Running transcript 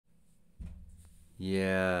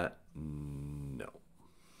Yeah, no.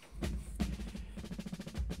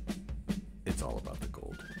 It's all about the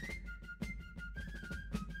gold.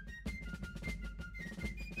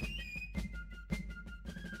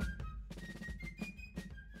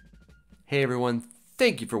 Hey everyone,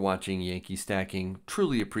 thank you for watching Yankee Stacking.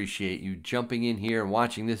 Truly appreciate you jumping in here and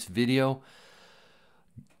watching this video.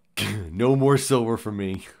 No more silver for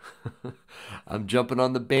me. I'm jumping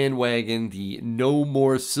on the bandwagon, the no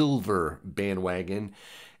more silver bandwagon,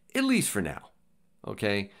 at least for now.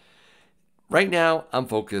 Okay? Right now, I'm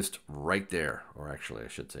focused right there, or actually I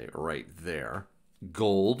should say right there.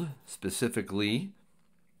 Gold, specifically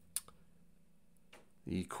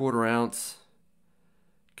the 1/4 ounce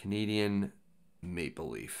Canadian maple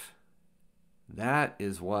leaf. That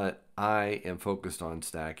is what I am focused on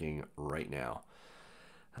stacking right now.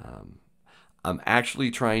 I'm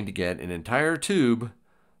actually trying to get an entire tube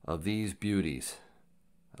of these beauties.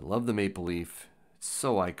 I love the maple leaf. It's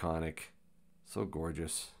so iconic, so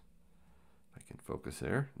gorgeous. If I can focus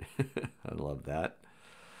there. I love that.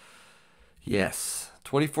 Yes,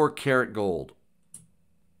 24 karat gold.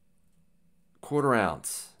 1/4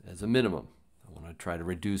 ounce as a minimum. I want to try to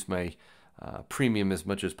reduce my premium as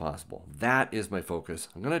much as possible. That is my focus.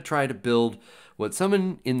 I'm going to try to build what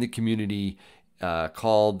someone in the community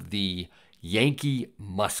called the Yankee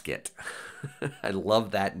musket. I love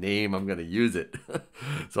that name. I'm going to use it.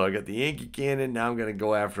 So I got the Yankee cannon. Now I'm going to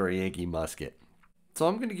go after a Yankee musket. So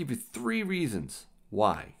I'm going to give you 3 reasons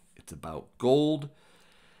why it's about gold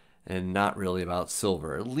and not really about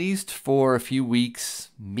silver, at least for a few weeks,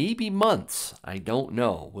 maybe months. I don't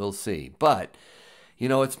know. We'll see. But you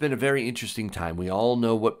know, it's been a very interesting time. We all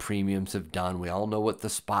know what premiums have done. We all know what the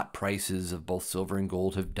spot prices of both silver and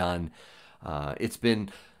gold have done. It's been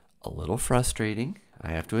a little frustrating,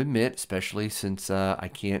 I have to admit, especially since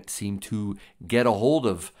I can't seem to get a hold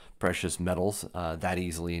of precious metals that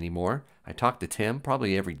easily anymore. I talk to Tim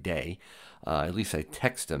probably every day. At least I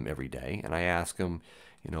text him every day, and I ask him,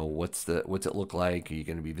 you know, what's it look like? Are you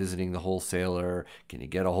going to be visiting the wholesaler? Can you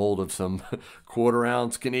get a hold of some 1/4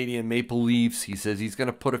 ounce Canadian maple leaves? He says he's going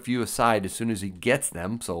to put a few aside as soon as he gets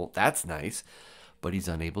them, so that's nice. But he's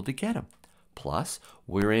unable to get them. Plus,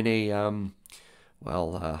 we're in a,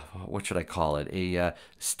 what should I call it? A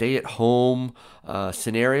stay-at-home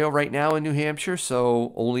scenario right now in New Hampshire,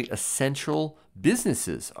 so only essential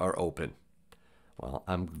businesses are open. Well,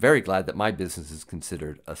 I'm very glad that my business is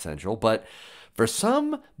considered essential, but for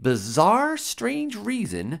some bizarre, strange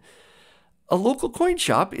reason, a local coin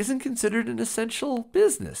shop isn't considered an essential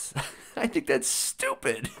business. I think that's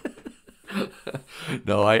stupid.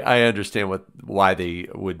 No, I understand why they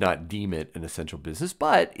would not deem it an essential business,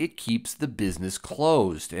 but it keeps the business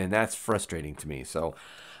closed, and that's frustrating to me. So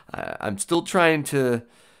I'm still trying to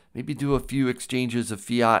maybe do a few exchanges of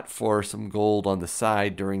fiat for some gold on the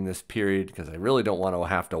side during this period, because I really don't want to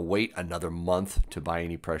have to wait another month to buy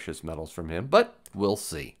any precious metals from him, but we'll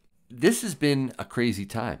see. This has been a crazy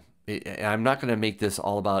time. I'm not going to make this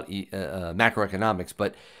all about macroeconomics,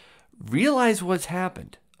 but realize what's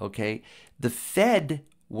happened, okay? The Fed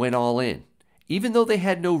went all in. Even though they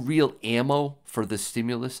had no real ammo for the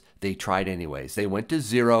stimulus, they tried anyways. They went to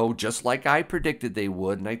zero, just like I predicted they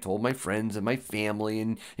would, and I told my friends and my family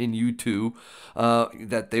and you too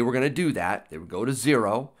that they were going to do that. They would go to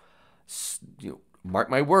zero. You know, mark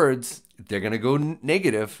my words, they're going to go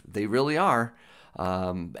negative. They really are.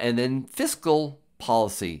 And then fiscal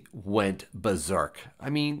policy went berserk. I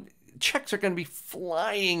mean, checks are going to be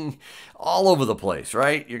flying all over the place,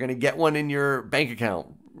 right? You're going to get one in your bank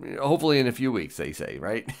account, hopefully in a few weeks, they say,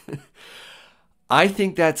 right? I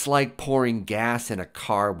think that's like pouring gas in a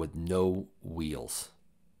car with no wheels.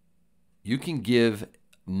 You can give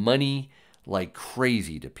money like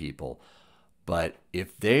crazy to people, but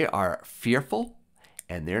if they are fearful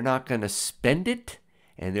and they're not going to spend it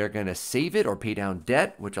and they're going to save it or pay down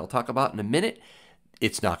debt, which I'll talk about in a minute,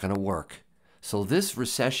 it's not going to work. So this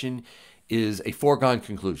recession is a foregone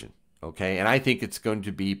conclusion, okay? And I think it's going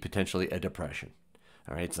to be potentially a depression.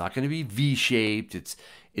 All right, it's not going to be V-shaped.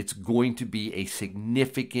 It's going to be a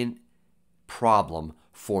significant problem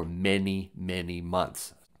for many, many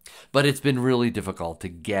months. But it's been really difficult to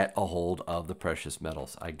get a hold of the precious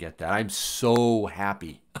metals. I get that. I'm so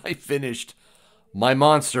happy I finished my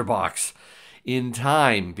monster box in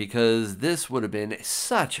time, because this would have been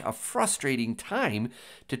such a frustrating time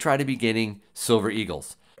to try to be getting silver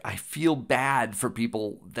eagles. I feel bad for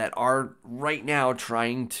people that are right now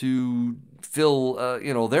trying to fill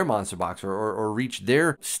their monster box or reach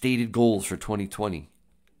their stated goals for 2020.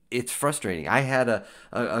 It's frustrating. I had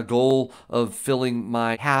a goal of filling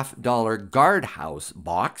my $50 guardhouse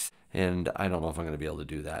box, And I don't know if I'm going to be able to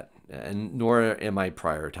do that. And nor am I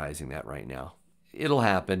prioritizing that right now. It'll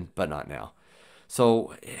happen, but not now.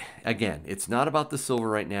 So again, it's not about the silver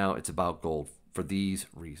right now. It's about gold for these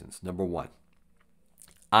reasons. Number one,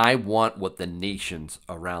 I want what the nations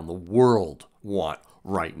around the world want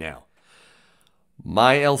right now.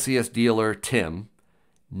 My LCS dealer, Tim,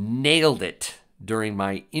 nailed it during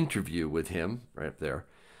my interview with him, right up there,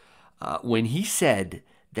 when he said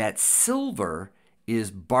that silver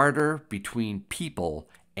is barter between people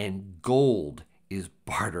and gold is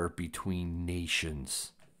barter between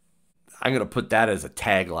nations. I'm going to put that as a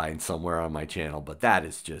tagline somewhere on my channel, but that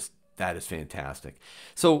is fantastic.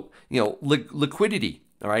 So, liquidity,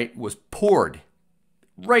 all right, was poured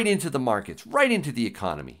right into the markets, right into the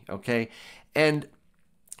economy, okay? And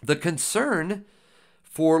the concern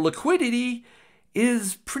for liquidity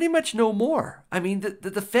is pretty much no more. I mean,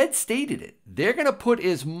 the Fed stated it. They're going to put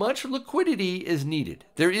as much liquidity as needed.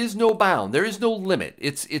 There is no bound. There is no limit.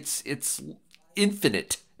 It's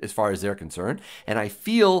infinite as far as they're concerned. And I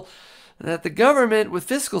feel that the government with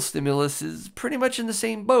fiscal stimulus is pretty much in the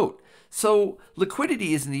same boat. So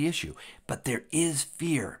liquidity isn't the issue, but there is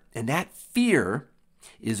fear. And that fear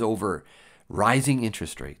is over rising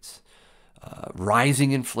interest rates,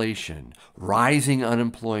 rising inflation, rising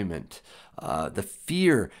unemployment, the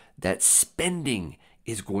fear that spending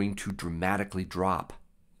is going to dramatically drop,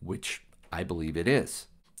 which I believe it is.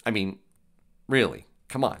 I mean, really,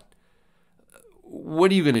 come on.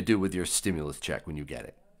 What are you going to do with your stimulus check when you get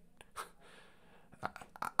it?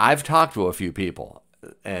 I've talked to a few people,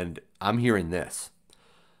 and I'm hearing this.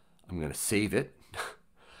 I'm going to save it.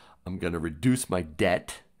 I'm going to reduce my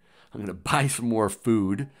debt. I'm going to buy some more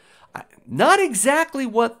food. Not exactly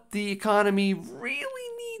what the economy really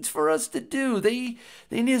needs for us to do. They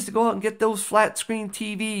need us to go out and get those flat screen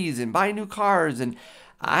TVs and buy new cars. And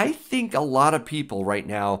I think a lot of people right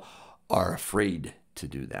now are afraid to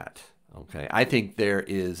do that. Okay, I think there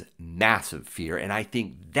is massive fear, and I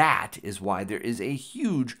think that is why there is a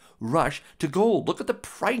huge rush to gold. Look at the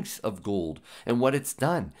price of gold and what it's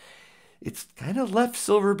done. It's kind of left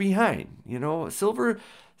silver behind. Silver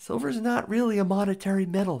is not really a monetary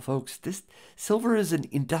metal, folks. Silver is an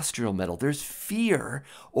industrial metal. There's fear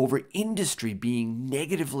over industry being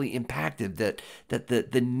negatively impacted, that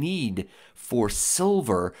the need for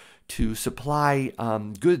silver to supply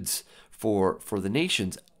goods for the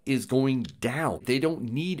nations is going down. They don't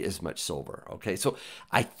need as much silver, okay? So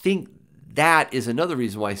I think that is another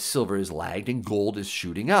reason why silver is lagged and gold is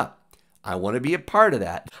shooting up. I want to be a part of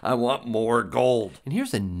that. I want more gold. And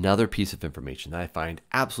here's another piece of information that I find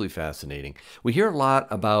absolutely fascinating. We hear a lot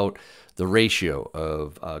about the ratio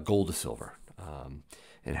of gold to silver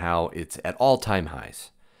and how it's at all-time highs.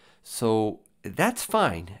 So that's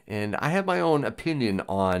fine, and I have my own opinion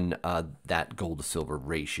on that gold to silver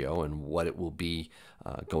ratio and what it will be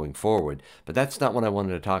going forward, but that's not what I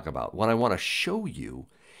wanted to talk about. What I want to show you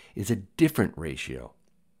is a different ratio.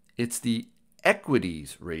 It's the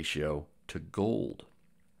equities ratio to gold.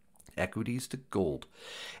 Equities to gold.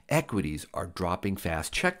 Equities are dropping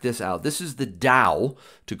fast. Check this out. This is the Dow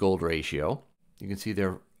to gold ratio. You can see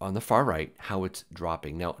there on the far right how it's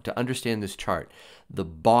dropping. Now, to understand this chart, the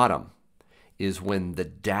bottom is when the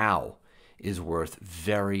Dow is worth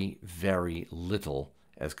very, very little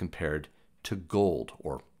as compared to gold,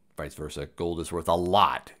 or vice versa. Gold is worth a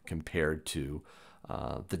lot compared to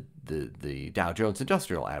the Dow Jones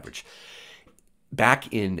Industrial Average.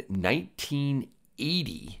 Back in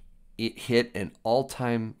 1980, it hit an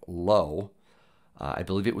all-time low. I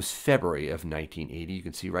believe it was February of 1980. You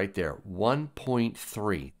can see right there,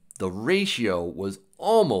 1.3. The ratio was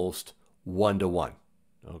almost 1-to-1.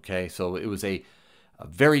 Okay, so it was a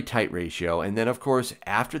very tight ratio. And then, of course,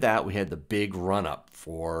 after that, we had the big run-up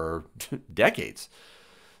for decades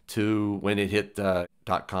to when it hit the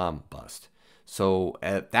dot-com bust. So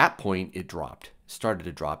at that point, it dropped, started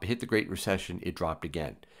to drop. It hit the Great Recession, it dropped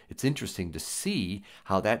again. It's interesting to see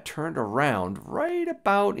how that turned around right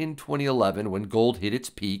about in 2011 when gold hit its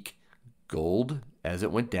peak. Gold, as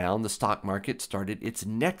it went down, the stock market started its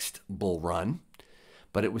next bull run,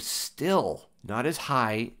 but it was still not as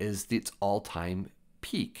high as its all-time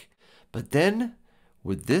peak. But then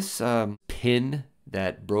with this pin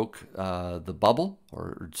that broke the bubble,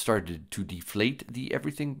 or started to deflate the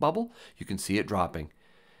everything bubble, you can see it dropping.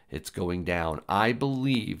 It's going down. I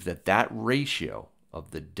believe that that ratio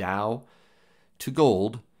of the Dow to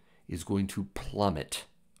gold is going to plummet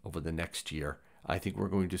over the next year. I think we're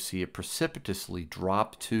going to see it precipitously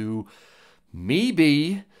drop to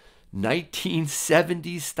maybe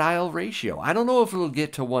 1970s style ratio. I don't know if it'll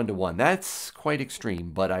get to 1-to-1. That's quite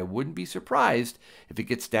extreme, but I wouldn't be surprised if it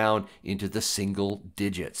gets down into the single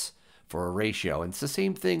digits. for a ratio. And it's the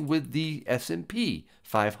same thing with the S&P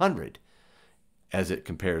 500 as it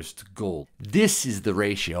compares to gold. This is the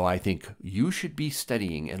ratio I think you should be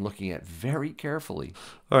studying and looking at very carefully.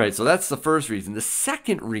 All right, so that's the first reason. The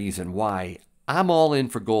second reason why I'm all in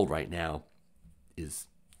for gold right now is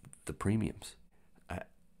the premiums.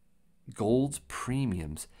 Gold's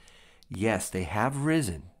premiums, yes, they have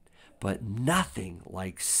risen, but nothing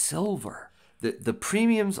like silver. The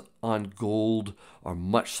premiums on gold are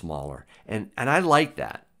much smaller, and I like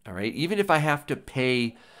that, all right? Even if I have to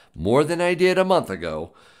pay more than I did a month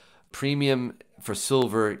ago, premium for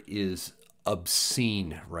silver is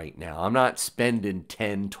obscene right now. I'm not spending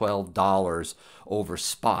 $10, $12 over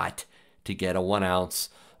spot to get a 1 ounce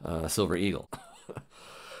silver eagle.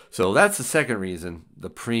 So that's the second reason, the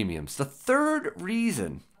premiums. The third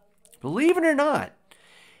reason, believe it or not,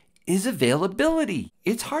 is availability.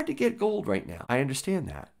 It's hard to get gold right now. I understand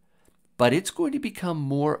that. But it's going to become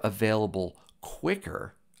more available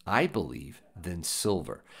quicker, I believe, than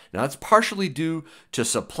silver. Now, it's partially due to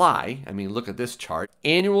supply. I mean, look at this chart.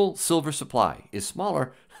 Annual silver supply is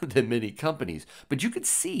smaller than many companies, but you can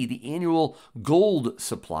see the annual gold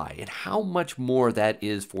supply and how much more that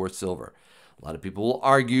is for silver. A lot of people will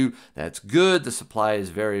argue that's good. The supply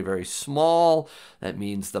is very, very small. That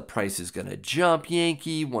means the price is going to jump,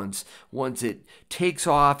 Yankee. Once it takes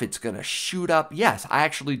off, it's going to shoot up. Yes, I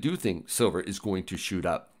actually do think silver is going to shoot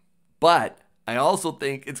up. But I also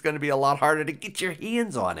think it's going to be a lot harder to get your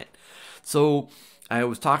hands on it. So I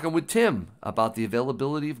was talking with Tim about the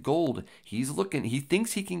availability of gold. He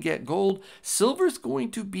thinks he can get gold. Silver's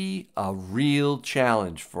going to be a real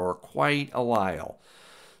challenge for quite a while.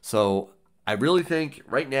 So I really think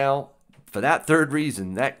right now, for that third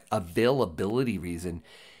reason, that availability reason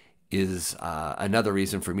is another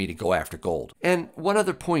reason for me to go after gold. And one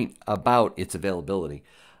other point about its availability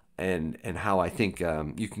and how I think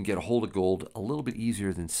you can get a hold of gold a little bit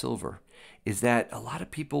easier than silver is that a lot of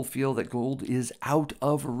people feel that gold is out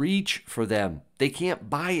of reach for them. They can't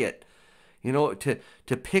buy it. You know,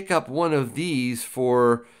 to pick up one of these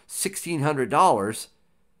for $1,600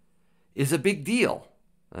 is a big deal.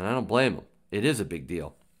 And I don't blame them. It is a big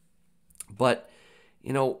deal. But,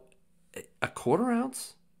 you know, a quarter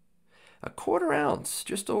ounce,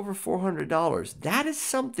 just over $400, that is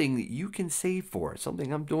something that you can save for.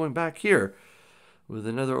 Something I'm doing back here with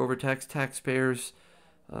another overtaxed taxpayers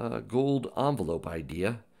gold envelope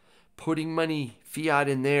idea. Putting money, fiat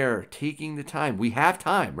in there, taking the time. We have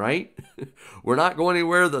time, right? We're not going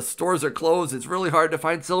anywhere. The stores are closed. It's really hard to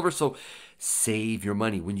find silver. So save your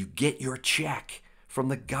money. When you get your check from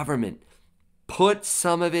the government, put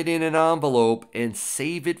some of it in an envelope and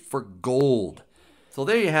save it for gold. So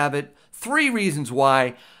there you have it. 3 reasons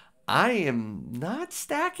why I am not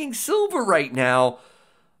stacking silver right now.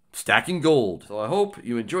 Stacking gold. So I hope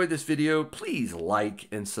you enjoyed this video. Please like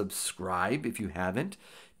and subscribe if you haven't.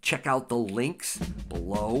 Check out the links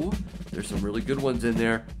below. There's some really good ones in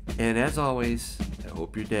there. And as always, I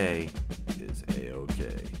hope your day